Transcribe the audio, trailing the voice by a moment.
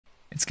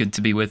It's good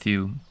to be with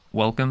you.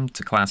 Welcome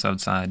to Class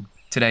Outside.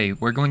 Today,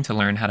 we're going to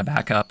learn how to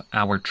back up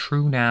our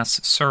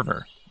TrueNAS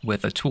server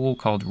with a tool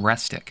called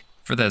Restic.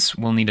 For this,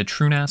 we'll need a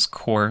TrueNAS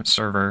core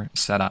server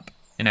set up,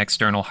 an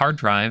external hard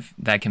drive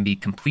that can be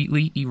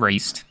completely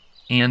erased,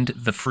 and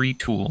the free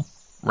tool,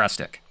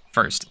 Restic.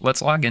 First,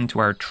 let's log into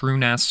our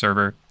TrueNAS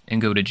server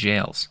and go to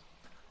jails.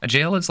 A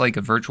jail is like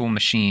a virtual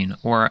machine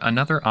or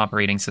another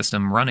operating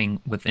system running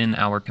within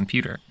our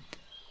computer.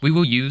 We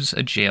will use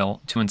a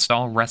jail to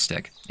install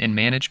Restic and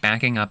manage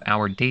backing up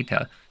our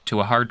data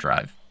to a hard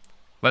drive.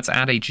 Let's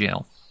add a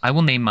jail. I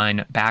will name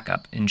mine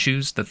Backup and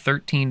choose the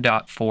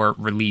 13.4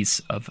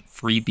 release of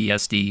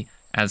FreeBSD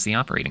as the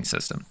operating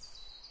system.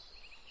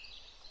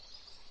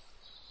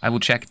 I will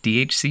check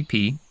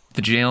DHCP.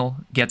 The jail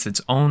gets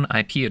its own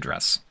IP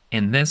address,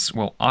 and this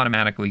will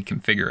automatically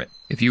configure it.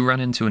 If you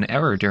run into an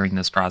error during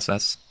this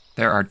process,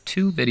 there are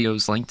 2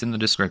 videos linked in the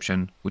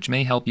description which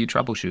may help you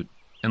troubleshoot.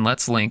 And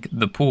let's link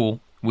the pool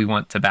we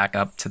want to back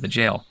up to the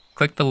jail.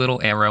 Click the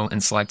little arrow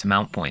and select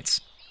mount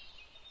points.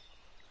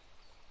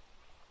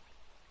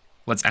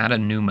 Let's add a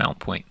new mount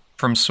point.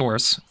 From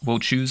source, we'll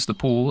choose the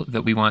pool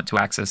that we want to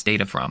access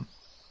data from.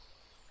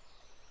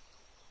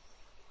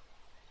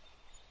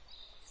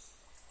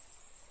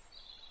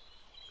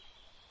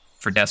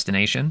 For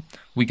destination,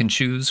 we can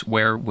choose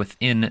where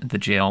within the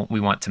jail we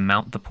want to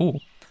mount the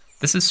pool.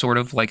 This is sort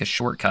of like a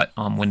shortcut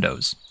on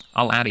Windows.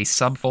 I'll add a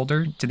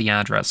subfolder to the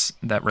address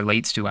that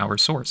relates to our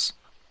source.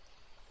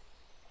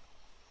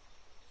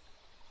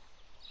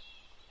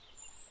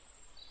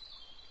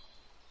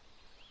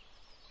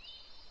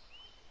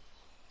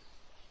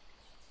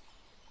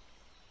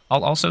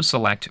 I'll also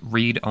select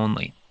Read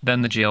Only.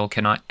 Then the jail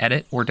cannot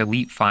edit or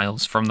delete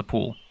files from the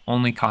pool,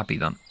 only copy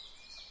them.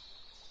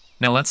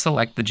 Now let's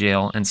select the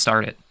jail and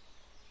start it.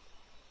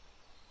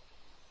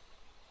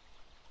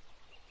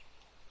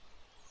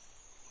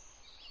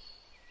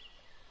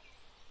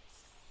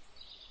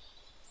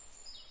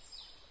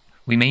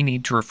 We may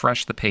need to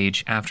refresh the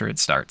page after it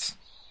starts.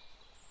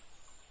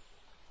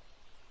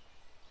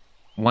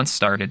 Once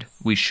started,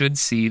 we should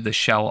see the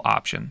shell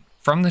option.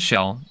 From the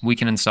shell, we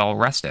can install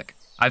Restic.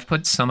 I've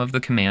put some of the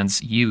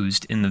commands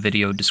used in the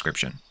video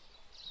description.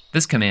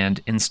 This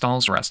command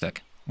installs Restic.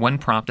 When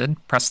prompted,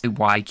 press the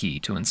Y key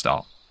to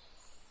install.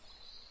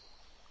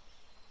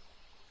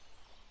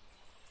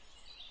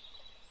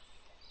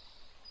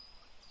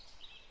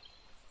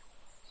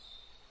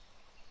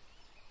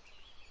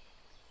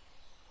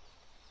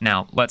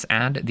 Now, let's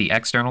add the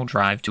external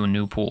drive to a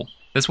new pool.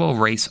 This will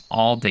erase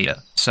all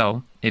data,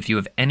 so if you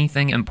have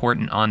anything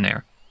important on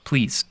there,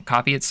 please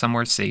copy it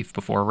somewhere safe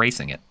before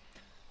erasing it.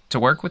 To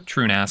work with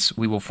TrueNAS,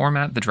 we will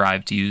format the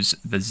drive to use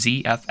the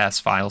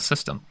ZFS file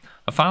system.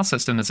 A file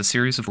system is a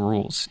series of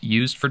rules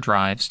used for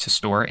drives to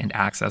store and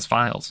access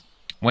files.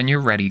 When you're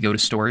ready, go to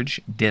Storage,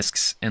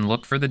 Disks, and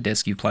look for the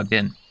disk you plugged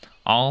in.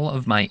 All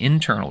of my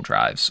internal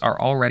drives are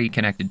already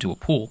connected to a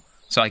pool,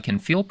 so I can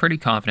feel pretty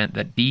confident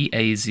that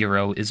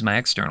BA0 is my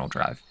external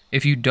drive.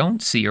 If you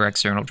don't see your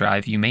external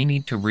drive, you may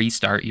need to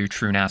restart your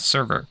TrueNAS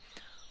server.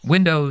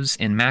 Windows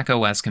and Mac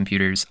OS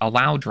computers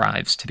allow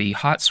drives to be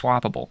hot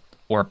swappable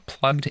or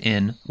plugged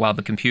in while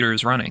the computer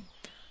is running.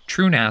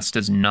 TrueNAS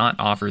does not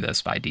offer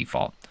this by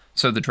default,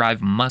 so the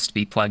drive must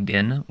be plugged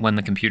in when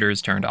the computer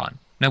is turned on.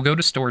 Now go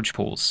to Storage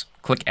Pools,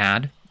 click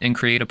Add, and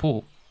create a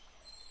pool.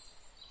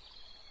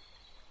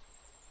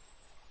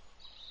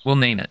 We'll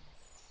name it,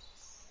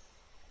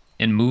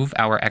 and move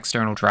our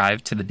external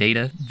drive to the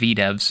Data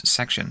VDEVs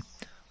section.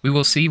 We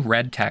will see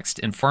red text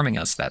informing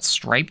us that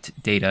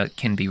striped data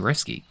can be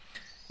risky.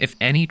 If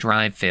any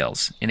drive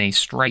fails in a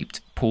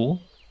striped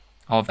pool,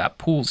 all of that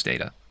pool's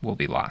data will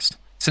be lost.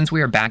 Since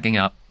we are backing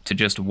up to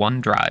just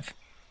one drive,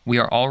 we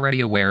are already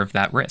aware of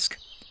that risk,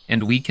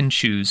 and we can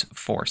choose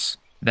Force.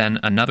 Then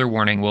another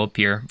warning will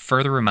appear,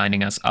 further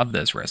reminding us of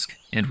this risk,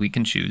 and we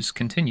can choose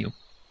Continue.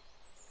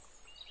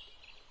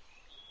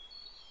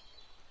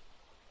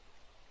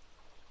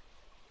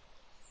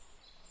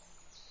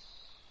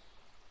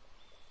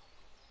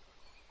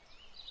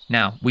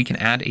 Now, we can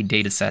add a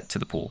dataset to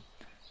the pool.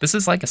 This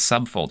is like a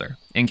subfolder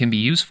and can be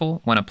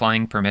useful when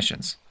applying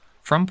permissions.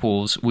 From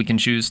Pools, we can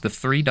choose the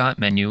 3-dot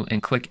menu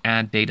and click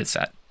Add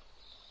Dataset,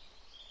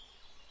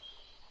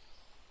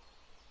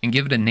 and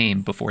give it a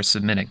name before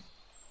submitting.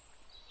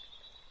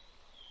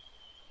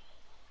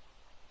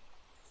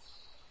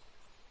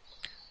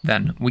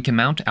 Then, we can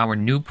mount our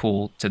new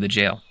pool to the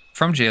jail.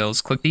 From Jails,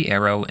 click the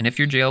arrow, and if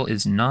your jail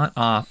is not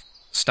off,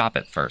 stop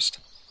it first.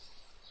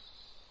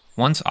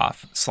 Once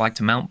off, select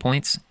Mount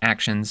Points,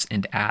 Actions,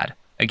 and Add.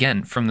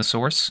 Again, from the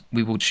source,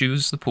 we will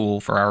choose the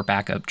pool for our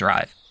backup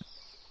drive.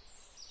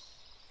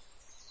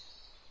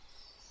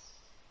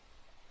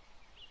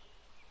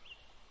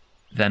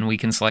 Then we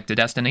can select a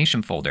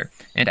destination folder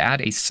and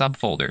add a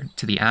subfolder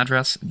to the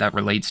address that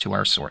relates to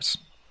our source.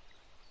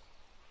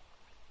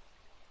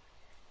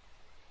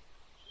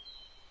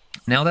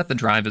 Now that the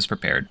drive is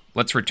prepared,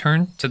 let's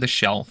return to the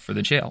shell for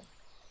the jail.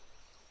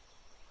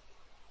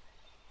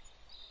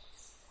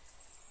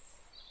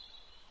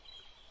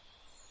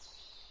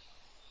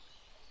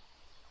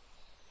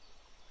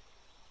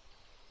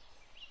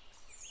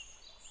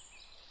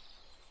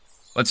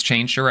 Let's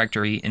change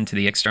directory into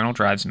the external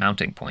drive's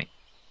mounting point,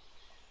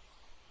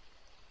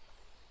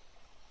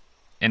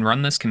 and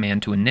run this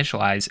command to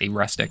initialize a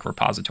Restic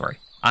repository.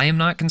 I am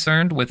not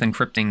concerned with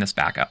encrypting this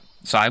backup,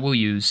 so I will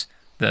use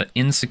the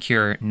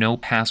insecure no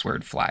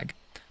password flag.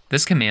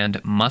 This command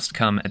must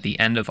come at the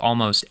end of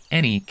almost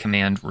any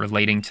command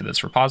relating to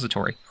this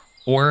repository,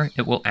 or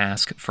it will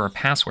ask for a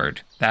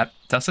password that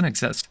doesn't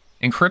exist.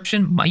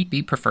 Encryption might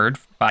be preferred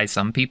by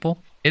some people.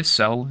 If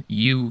so,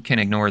 you can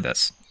ignore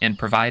this and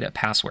provide a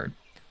password,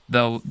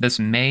 though this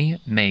may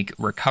make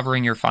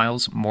recovering your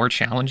files more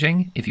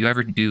challenging if you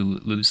ever do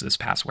lose this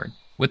password.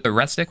 With the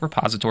Restic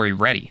repository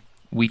ready,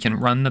 we can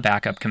run the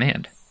backup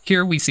command.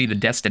 Here we see the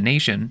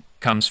destination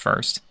comes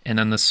first, and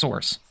then the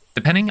source.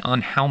 Depending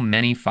on how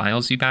many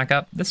files you back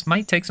up, this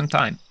might take some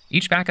time.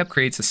 Each backup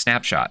creates a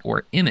snapshot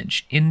or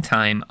image in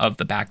time of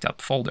the backed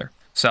up folder.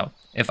 So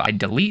if I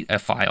delete a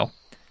file,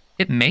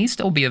 it may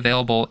still be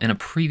available in a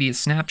previous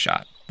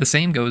snapshot. The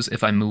same goes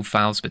if I move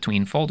files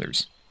between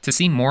folders. To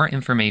see more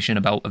information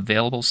about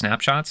available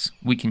snapshots,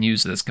 we can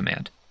use this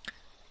command.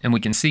 And we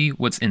can see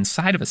what's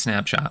inside of a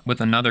snapshot with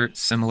another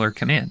similar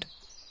command.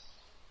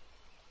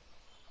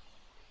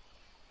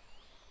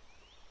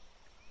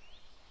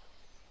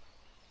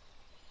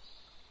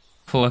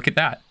 Look at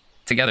that.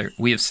 Together,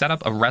 we have set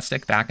up a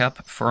Restic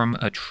backup from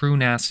a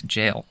TrueNAS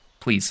jail.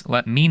 Please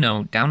let me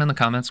know down in the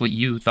comments what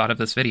you thought of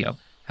this video.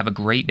 Have a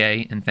great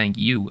day, and thank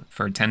you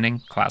for attending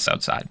Class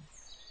Outside.